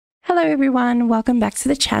Hello everyone, welcome back to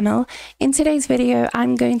the channel. In today's video,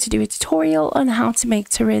 I'm going to do a tutorial on how to make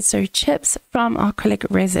Terrazzo chips from acrylic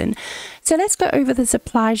resin. So let's go over the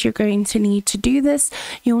supplies you're going to need to do this.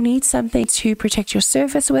 You'll need something to protect your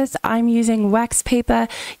surface with. I'm using wax paper.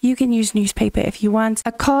 You can use newspaper if you want.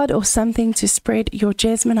 A card or something to spread your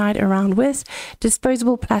Jesmonite around with.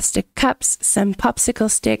 Disposable plastic cups, some popsicle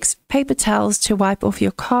sticks, paper towels to wipe off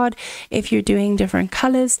your card if you're doing different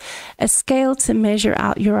colors, a scale to measure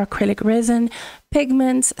out your acrylic resin,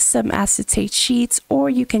 pigments, some acetate sheets, or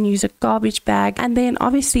you can use a garbage bag, and then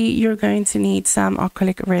obviously you're going to need some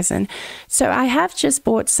acrylic resin. So I have just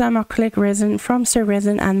bought some acrylic resin from Sir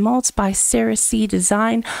Resin and Molds by Sarah C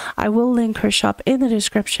Design. I will link her shop in the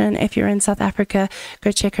description. If you're in South Africa,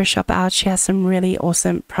 go check her shop out. She has some really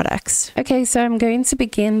awesome products. Okay, so I'm going to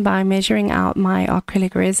begin by measuring out my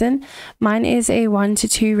acrylic resin. Mine is a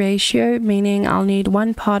 1:2 ratio, meaning I'll need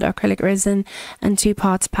 1 part acrylic resin and 2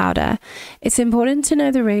 parts powder. It's important to know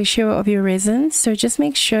the ratio of your resin, so just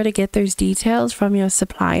make sure to get those details from your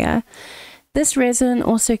supplier. This resin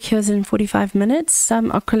also cures in 45 minutes.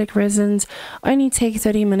 Some acrylic resins only take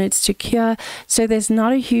 30 minutes to cure, so there's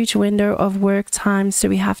not a huge window of work time, so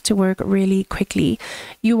we have to work really quickly.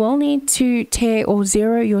 You will need to tear or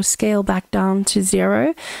zero your scale back down to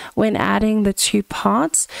 0 when adding the 2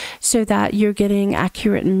 parts so that you're getting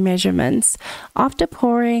accurate measurements. After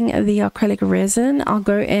pouring the acrylic resin, I'll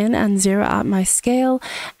go in and zero out my scale,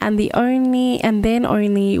 and then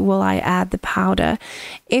only will I add the powder.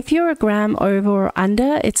 If you're a gram over or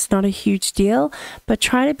under, it's not a huge deal, but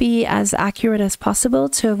try to be as accurate as possible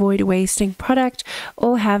to avoid wasting product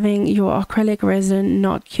or having your acrylic resin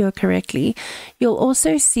not cure correctly. You'll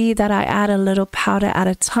also see that I add a little powder at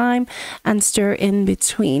a time and stir in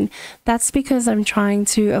between. That's because I'm trying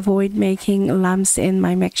to avoid making lumps in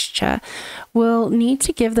my mixture. We'll need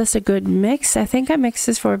to give this a good mix. I think I mixed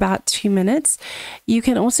this for about 2 minutes. You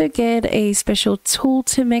can also get a special tool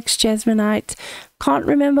to mix Jesmonite. Can't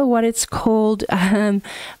remember what it's called,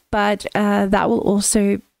 but that will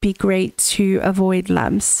also be great to avoid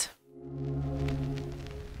lumps.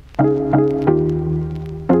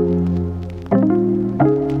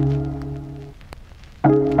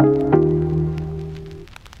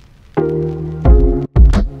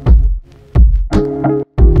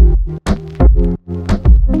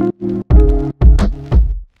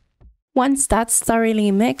 Once that's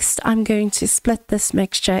thoroughly mixed, I'm going to split this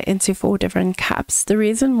mixture into 4 different cups. The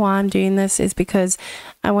reason why I'm doing this is because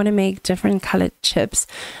I want to make different colored chips.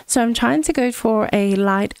 So I'm trying to go for a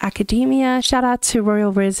light academia. Shout out to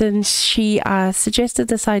Royal Resin. She suggested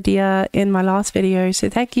this idea in my last video, so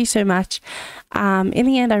thank you so much. In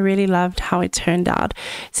the end, I really loved how it turned out.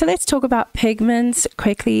 So let's talk about pigments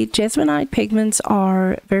quickly. Jesmonite pigments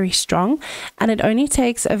are very strong, and it only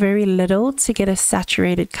takes a very little to get a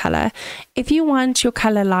saturated color. If you want your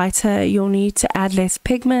color lighter, you'll need to add less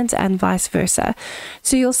pigment and vice versa.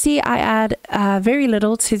 So you'll see I add very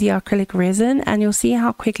little to the acrylic resin, and you'll see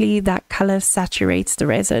how quickly that color saturates the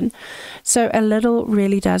resin. So a little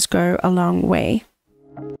really does go a long way.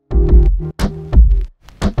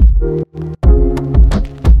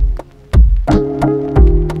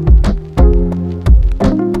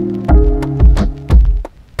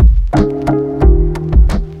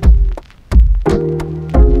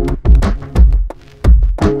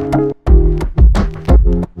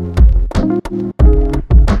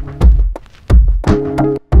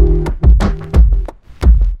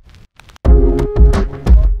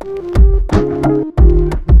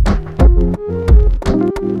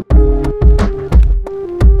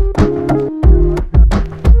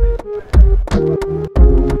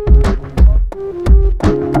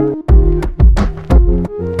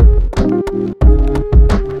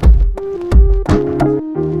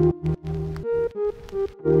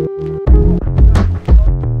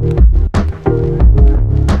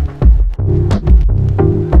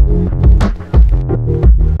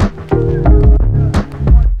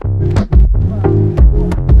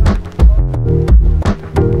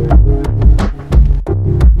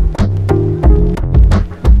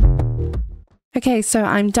 Okay, so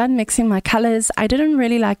I'm done mixing my colors. I didn't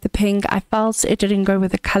really like the pink. I felt it didn't go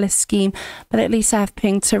with the color scheme, but at least I have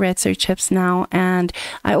pink Terrazzo chips now. And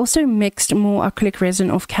I also mixed more acrylic resin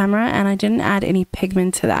off camera, and I didn't add any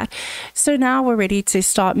pigment to that. So now we're ready to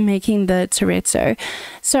start making the Terrazzo.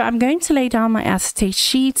 So I'm going to lay down my acetate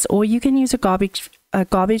sheets, or you can use a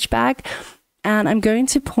garbage bag. And I'm going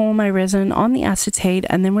to pour my resin on the acetate,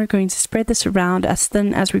 and then we're going to spread this around as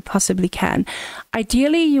thin as we possibly can.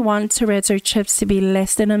 Ideally, you want terrazzo chips to be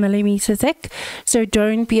less than 1 millimeter thick, so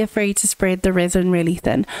don't be afraid to spread the resin really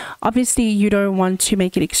thin. Obviously, you don't want to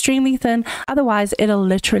make it extremely thin, otherwise it'll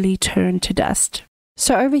literally turn to dust.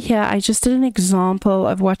 So over here, I just did an example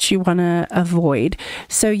of what you want to avoid.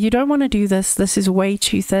 So you don't want to do this. This is way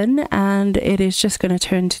too thin and it is just going to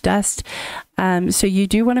turn to dust. So you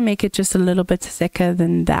do want to make it just a little bit thicker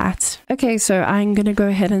than that. Okay, so I'm going to go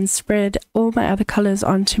ahead and spread all my other colors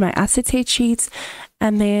onto my acetate sheets.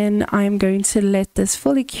 And then I'm going to let this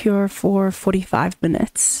fully cure for 45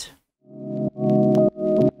 minutes.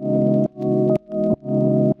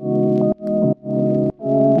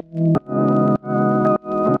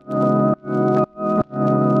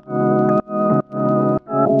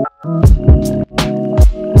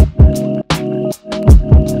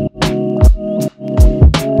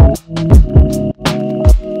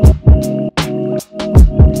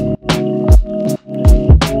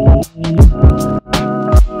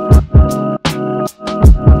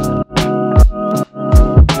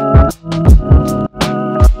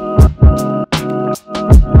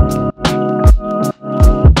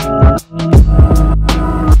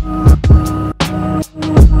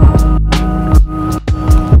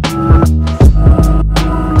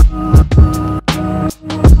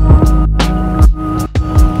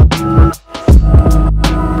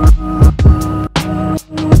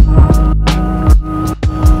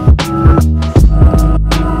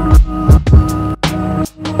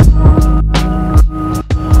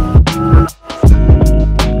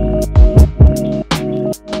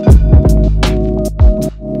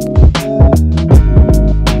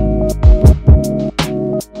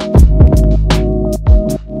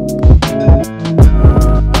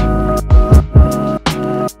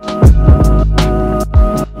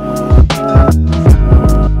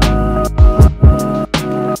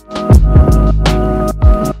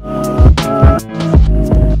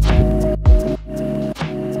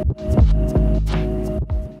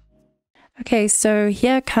 Okay, so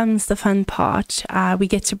here comes the fun part. We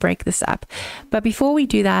get to break this up. But before we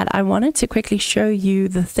do that, I wanted to quickly show you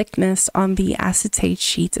the thickness on the acetate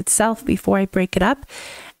sheet itself before I break it up.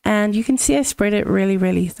 And you can see I spread it really,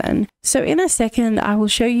 really thin. So in a second, I will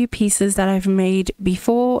show you pieces that I've made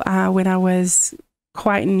before when I was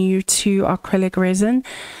quite new to acrylic resin.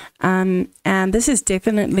 And this is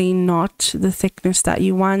definitely not the thickness that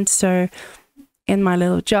you want. So in my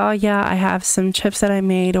little jar here, I have some chips that I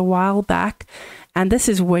made a while back, and this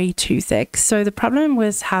is way too thick. So the problem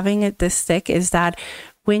with having it this thick is that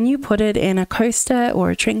when you put it in a coaster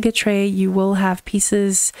or a trinket tray, you will have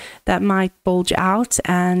pieces that might bulge out,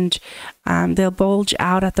 and they'll bulge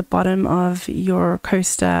out at the bottom of your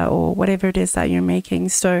coaster or whatever it is that you're making.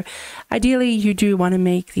 So ideally, you do want to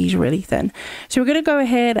make these really thin. So we're going to go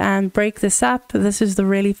ahead and break this up. This is the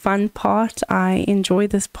really fun part. I enjoy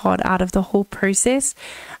this part out of the whole process.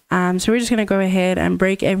 So we're just going to go ahead and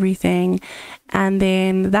break everything. And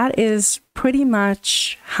then that is pretty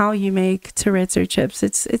much how you make terrazzo chips.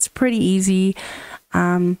 It's pretty easy,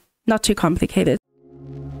 not too complicated.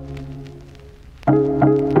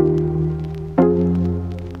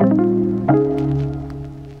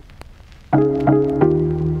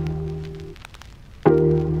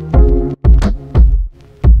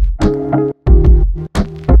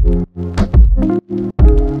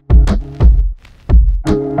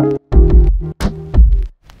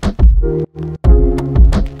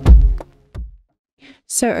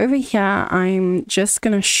 So over here, I'm just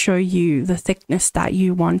going to show you the thickness that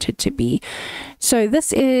you want it to be. So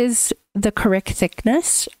this is the correct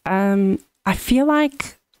thickness. I feel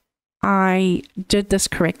like I did this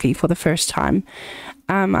correctly for the first time.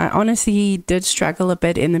 I honestly did struggle a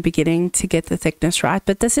bit in the beginning to get the thickness right,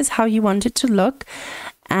 but this is how you want it to look.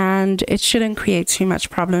 And it shouldn't create too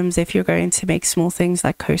much problems if you're going to make small things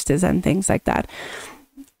like coasters and things like that.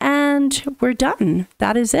 And we're done.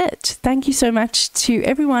 That is it. Thank you so much to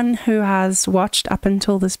everyone who has watched up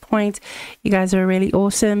until this point. You guys are really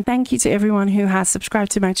awesome. Thank you to everyone who has subscribed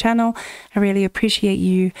to my channel. I really appreciate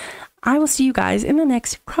you. I will see you guys in the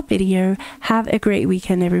next crop video. Have a great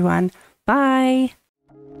weekend, everyone. Bye.